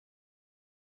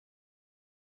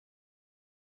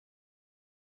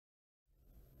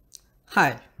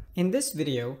Hi, in this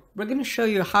video, we're going to show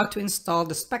you how to install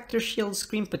the Spectre Shield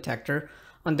screen protector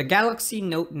on the Galaxy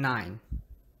Note 9.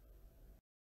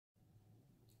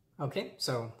 Okay,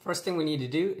 so first thing we need to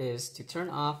do is to turn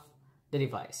off the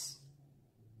device.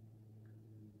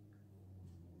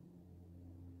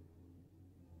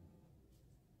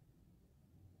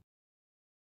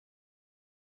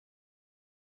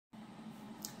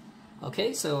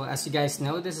 Okay, so as you guys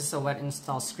know, this is a wet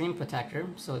install screen protector.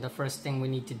 So the first thing we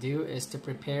need to do is to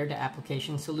prepare the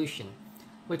application solution,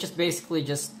 which is basically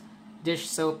just dish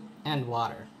soap and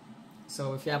water.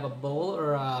 So if you have a bowl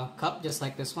or a cup just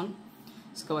like this one,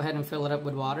 just go ahead and fill it up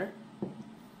with water.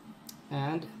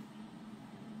 And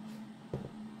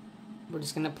we're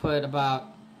just going to put about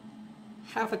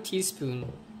half a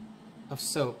teaspoon of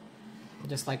soap,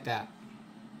 just like that.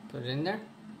 Put it in there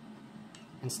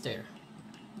and stir.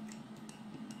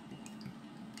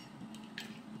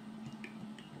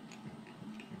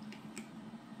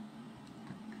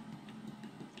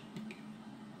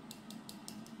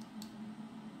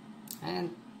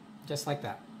 And just like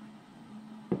that.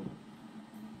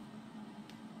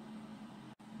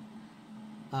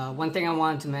 One thing I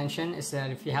wanted to mention is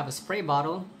that if you have a spray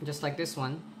bottle, just like this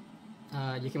one,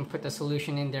 you can put the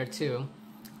solution in there too.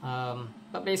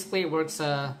 But basically it works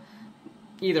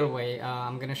either way.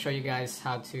 I'm going to show you guys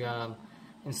how to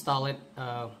install it,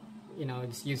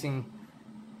 just using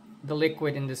the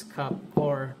liquid in this cup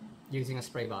or using a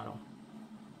spray bottle.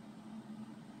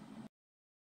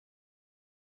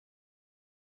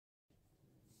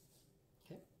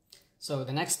 So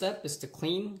the next step is to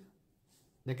clean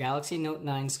the Galaxy Note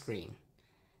 9 screen.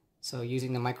 So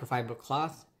using the microfiber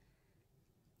cloth,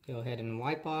 go ahead and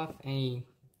wipe off any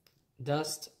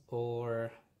dust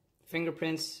or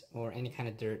fingerprints or any kind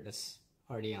of dirt that's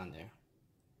already on there.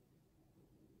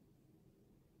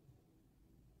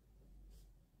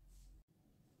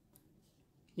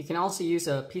 You can also use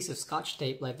a piece of Scotch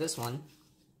tape like this one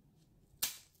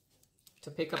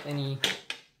to pick up any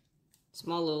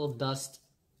small little dust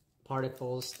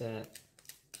particles that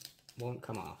won't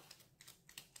come off.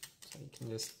 So you can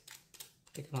just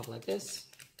pick them up like this.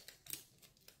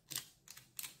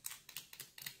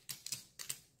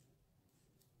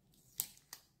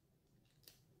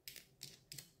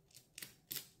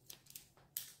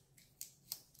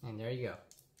 And there you go.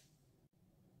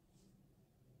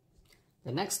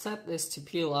 The next step is to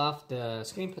peel off the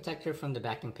screen protector from the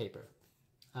backing paper.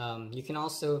 You can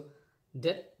also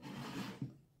dip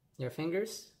your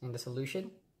fingers in the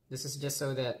solution. This is just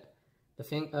so that the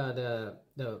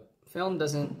film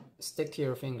doesn't stick to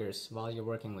your fingers while you're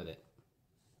working with it.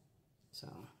 So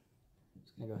I'm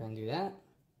just gonna go ahead and do that,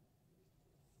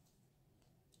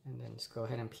 and then just go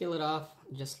ahead and peel it off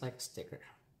just like a sticker.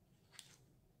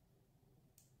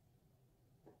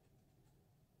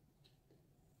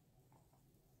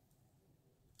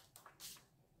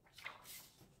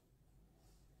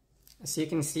 As you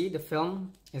can see, the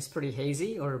film is pretty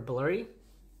hazy or blurry.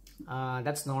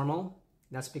 That's normal.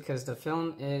 That's because the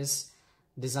film is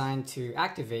designed to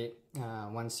activate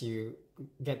once you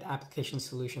get the application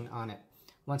solution on it.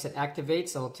 Once it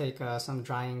activates, it'll take some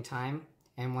drying time,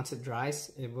 and once it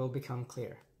dries, it will become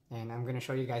clear. And I'm going to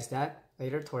show you guys that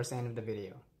later towards the end of the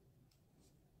video.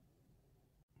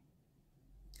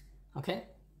 Okay,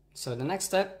 so the next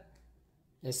step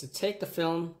is to take the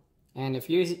film, and if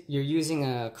you're using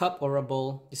a cup or a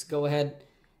bowl, just go ahead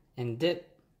and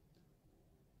dip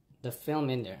the film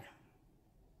in there.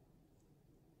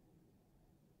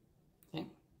 Okay,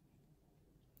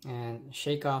 and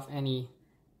shake off any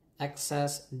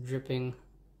excess dripping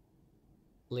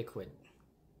liquid.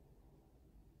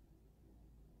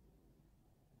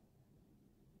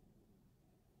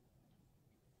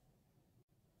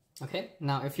 Okay,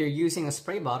 now if you're using a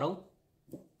spray bottle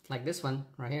like this one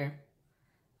right here,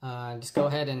 just go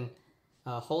ahead and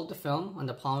hold the film on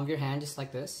the palm of your hand just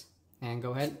like this, and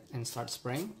go ahead and start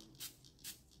spraying.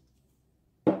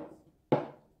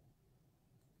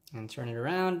 And turn it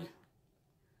around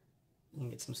and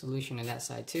get some solution on that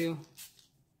side too.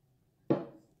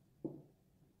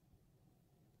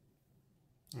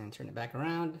 And turn it back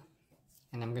around.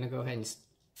 And I'm going to go ahead and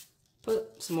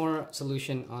put some more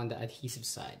solution on the adhesive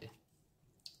side.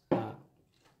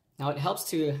 Now it helps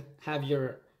to have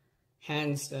your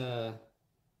hands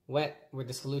wet with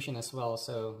the solution as well,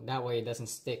 so that way it doesn't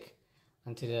stick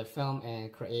onto the film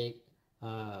and create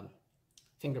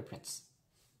fingerprints.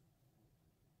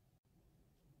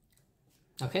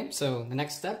 Okay, so the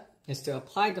next step is to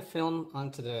apply the film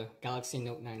onto the Galaxy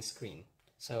Note 9 screen.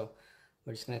 So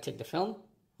we're just going to take the film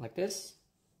like this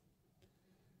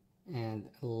and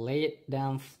lay it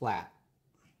down flat.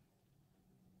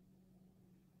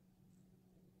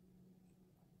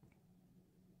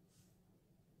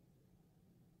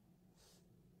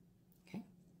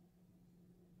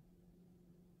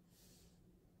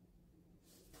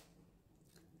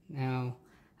 Now,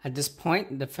 at this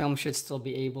point, the film should still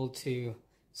be able to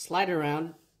slide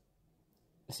around.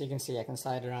 As you can see, I can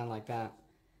slide around like that.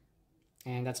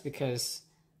 And that's because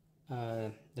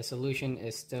the solution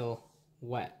is still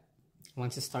wet.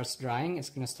 Once it starts drying, it's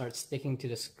going to start sticking to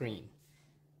the screen.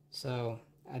 So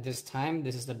at this time,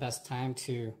 this is the best time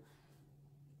to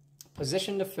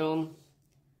position the film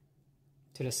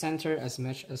to the center as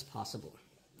much as possible.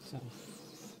 So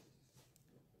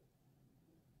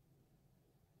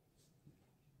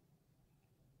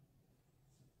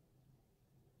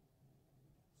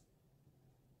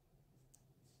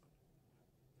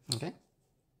okay.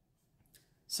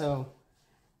 So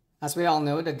as we all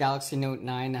know, the Galaxy Note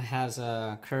 9 has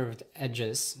curved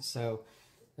edges. So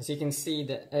as you can see,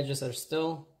 the edges are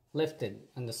still lifted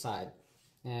on the side.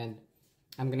 And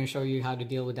I'm going to show you how to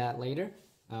deal with that later.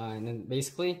 And then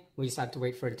basically, we just have to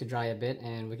wait for it to dry a bit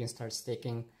and we can start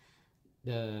sticking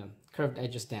the curved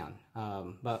edges down.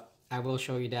 But I will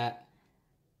show you that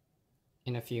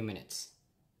in a few minutes.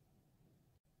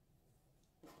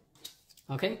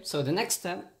 Okay, so the next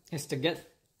step is to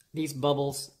get these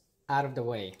bubbles out of the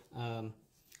way.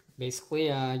 Basically,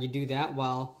 you do that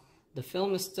while the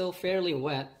film is still fairly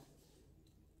wet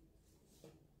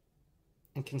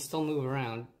and can still move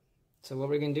around. So what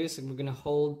we're going to do is we're going to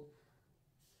hold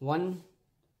one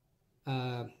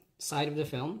side of the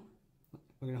film.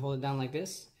 We're going to hold it down like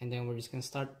this, and then we're just going to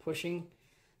start pushing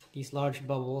these large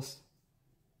bubbles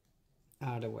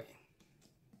out of the way.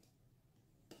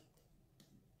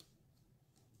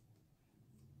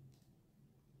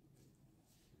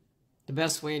 The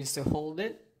best way is to hold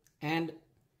it and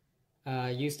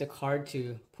use the card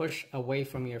to push away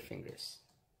from your fingers.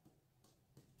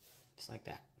 Just like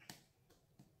that.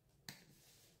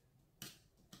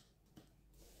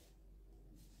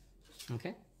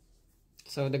 Okay.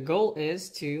 So the goal is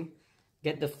to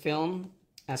get the film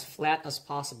as flat as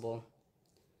possible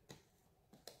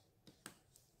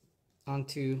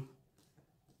onto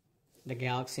the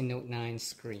Galaxy Note 9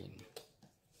 screen.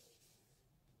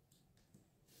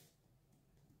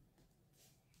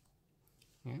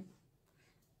 Yeah.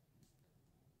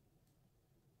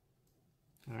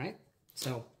 All right.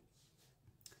 So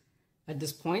at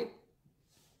this point,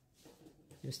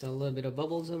 there's still a little bit of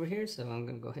bubbles over here, so I'm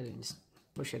going to go ahead and just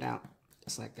push it out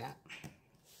just like that.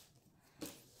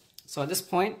 So at this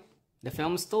point, the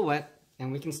film is still wet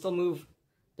and we can still move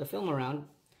the film around.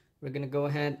 We're going to go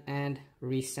ahead and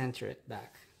recenter it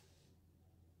back.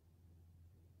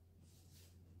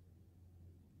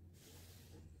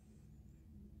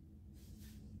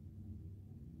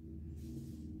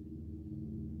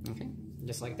 Okay,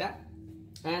 just like that.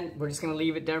 And we're just going to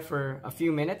leave it there for a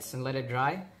few minutes and let it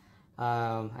dry.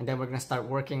 And then we're going to start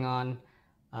working on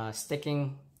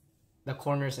sticking the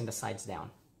corners and the sides down.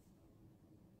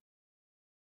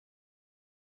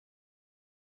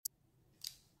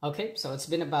 Okay, so it's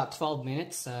been about 12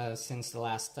 minutes since the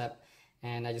last step,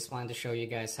 and I just wanted to show you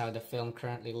guys how the film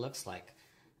currently looks like.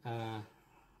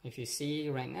 If you see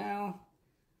right now,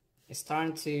 it's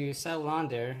starting to settle on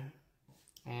there,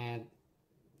 and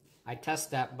I test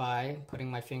that by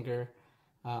putting my finger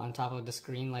on top of the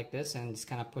screen like this and just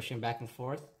kind of pushing back and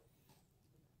forth.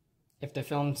 If the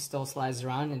film still slides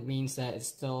around, it means that it's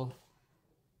still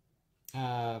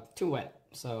too wet.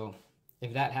 So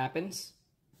if that happens,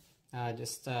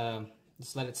 just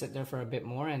let it sit there for a bit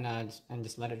more and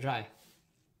just let it dry.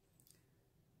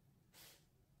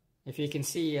 If you can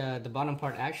see, the bottom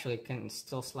part actually can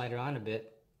still slide around a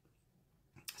bit.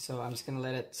 So I'm just gonna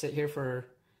let it sit here for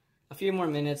a few more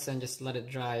minutes and just let it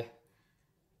dry.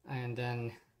 And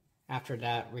then after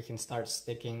that, we can start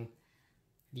sticking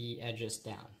the edges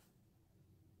down.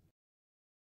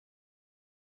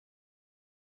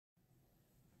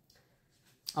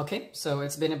 Okay, so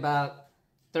it's been about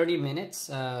 30 minutes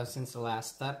since the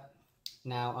last step.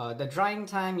 Now, the drying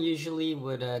time usually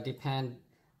would depend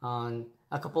on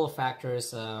a couple of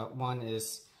factors. One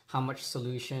is how much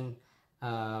solution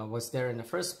was there in the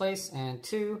first place, and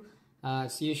two,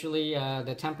 it's usually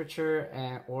the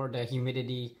temperature or the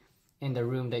humidity in the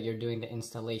room that you're doing the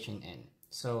installation in.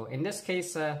 So in this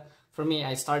case, for me,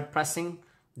 I start pressing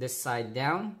this side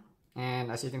down,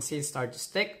 and as you can see, it started to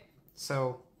stick.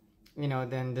 So, you know,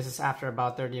 then this is after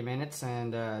about 30 minutes,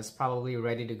 and it's probably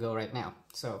ready to go right now.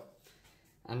 So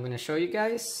I'm going to show you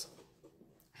guys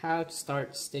how to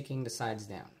start sticking the sides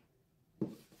down.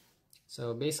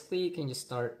 So basically, you can just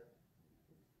start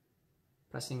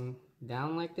pressing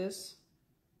down like this.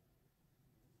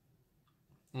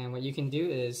 And what you can do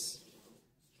is,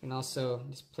 you can also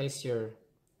just place your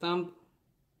thumb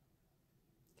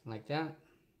like that.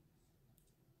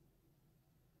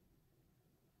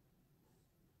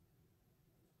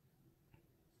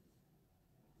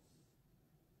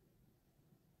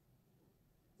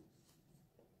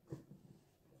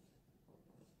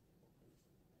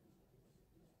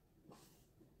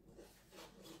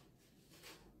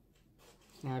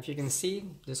 Now if you can see,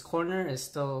 this corner is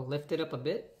still lifted up a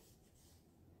bit.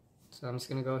 So I'm just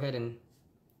going to go ahead and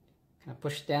kind of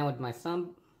push down with my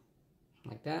thumb,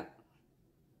 like that,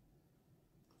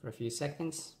 for a few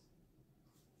seconds.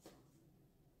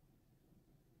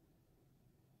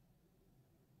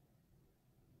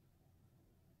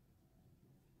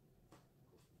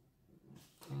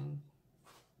 And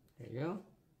there you go.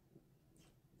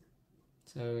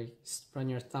 So just run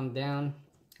your thumb down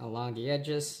along the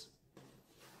edges.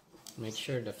 Make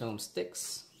sure the film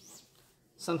sticks.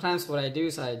 Sometimes what I do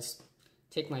is I just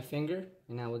take my finger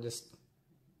and I will just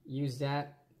use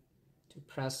that to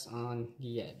press on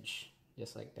the edge,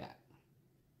 just like that.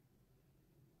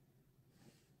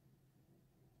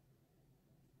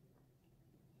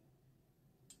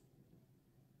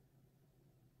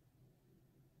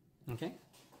 Okay,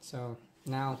 so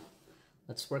now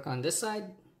let's work on this side.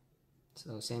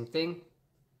 So same thing,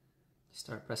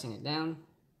 start pressing it down.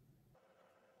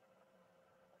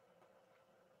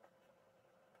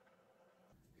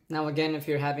 Now again, if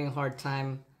you're having a hard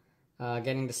time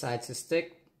getting the sides to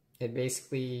stick, it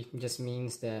basically just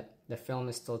means that the film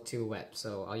is still too wet.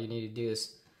 So all you need to do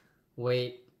is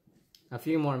wait a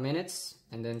few more minutes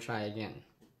and then try again.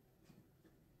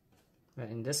 But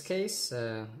in this case,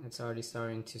 it's already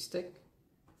starting to stick.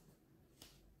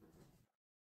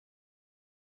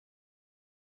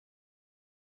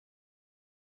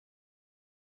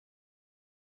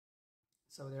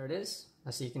 So there it is.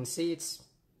 As you can see, it's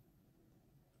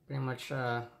pretty much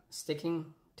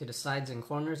sticking to the sides and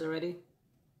corners already.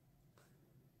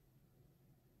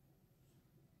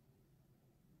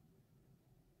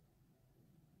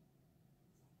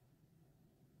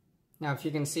 Now if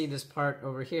you can see this part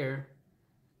over here,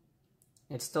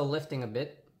 it's still lifting a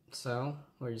bit, so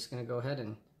we're just going to go ahead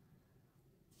and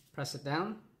press it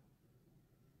down.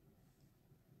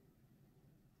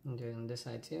 And do it on this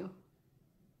side too.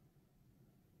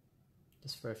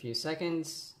 Just for a few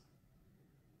seconds.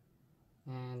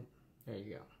 And there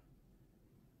you go.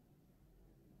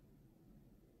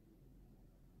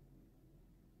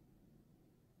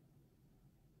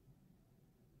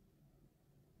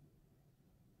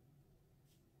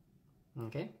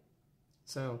 Okay,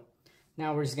 so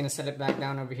now we're just going to set it back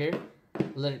down over here,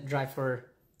 let it dry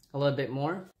for a little bit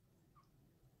more.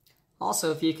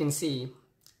 Also, if you can see,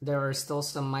 there are still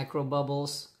some micro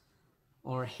bubbles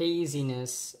or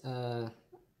haziness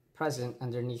present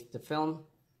underneath the film.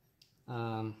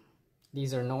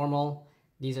 These are normal.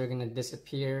 These are going to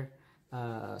disappear,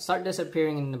 start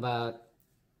disappearing in about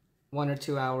 1 or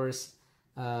 2 hours,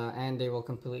 and they will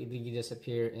completely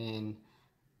disappear in,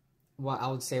 well, I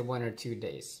would say 1 or 2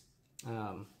 days.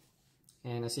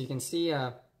 And as you can see,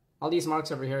 all these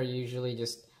marks over here are usually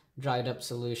just dried up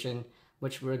solution,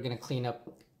 which we're going to clean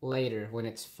up later when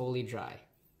it's fully dry.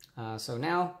 So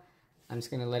now I'm just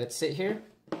going to let it sit here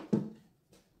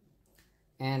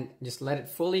and just let it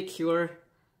fully cure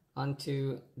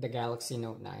onto the Galaxy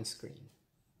Note 9 screen.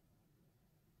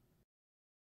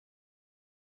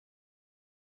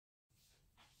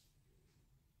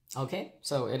 Okay,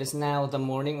 so it is now the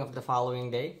morning of the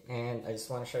following day, and I just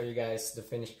want to show you guys the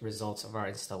finished results of our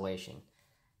installation.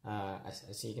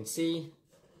 As you can see,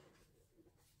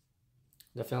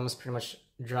 the film is pretty much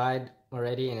dried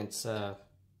already, and it's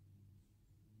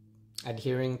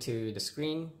adhering to the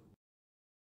screen.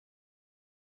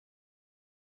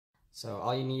 So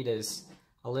all you need is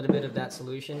a little bit of that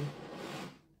solution.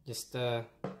 Just put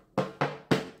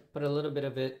a little bit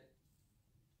of it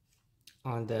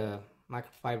on the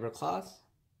microfiber cloth.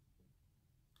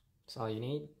 That's all you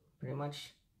need, pretty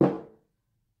much.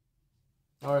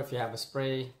 Or if you have a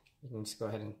spray, you can just go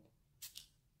ahead and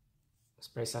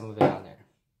spray some of it on there.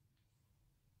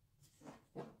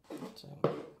 So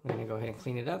I'm gonna go ahead and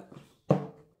clean it up.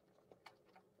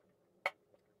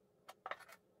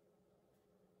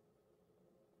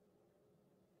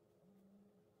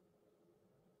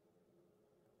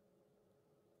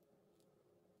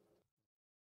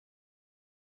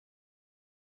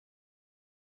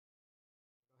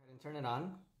 And turn it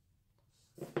on.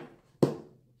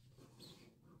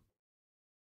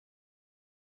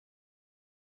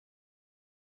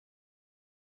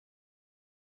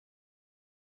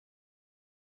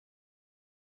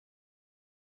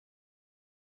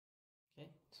 Okay,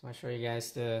 so I'll show you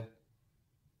guys the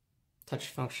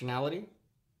touch functionality.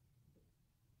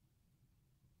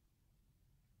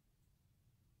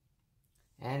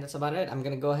 And that's about it. I'm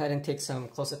gonna go ahead and take some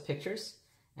close-up pictures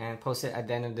and post it at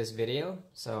the end of this video.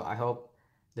 So I hope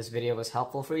this video was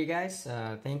helpful for you guys.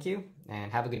 Thank you and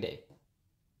have a good day.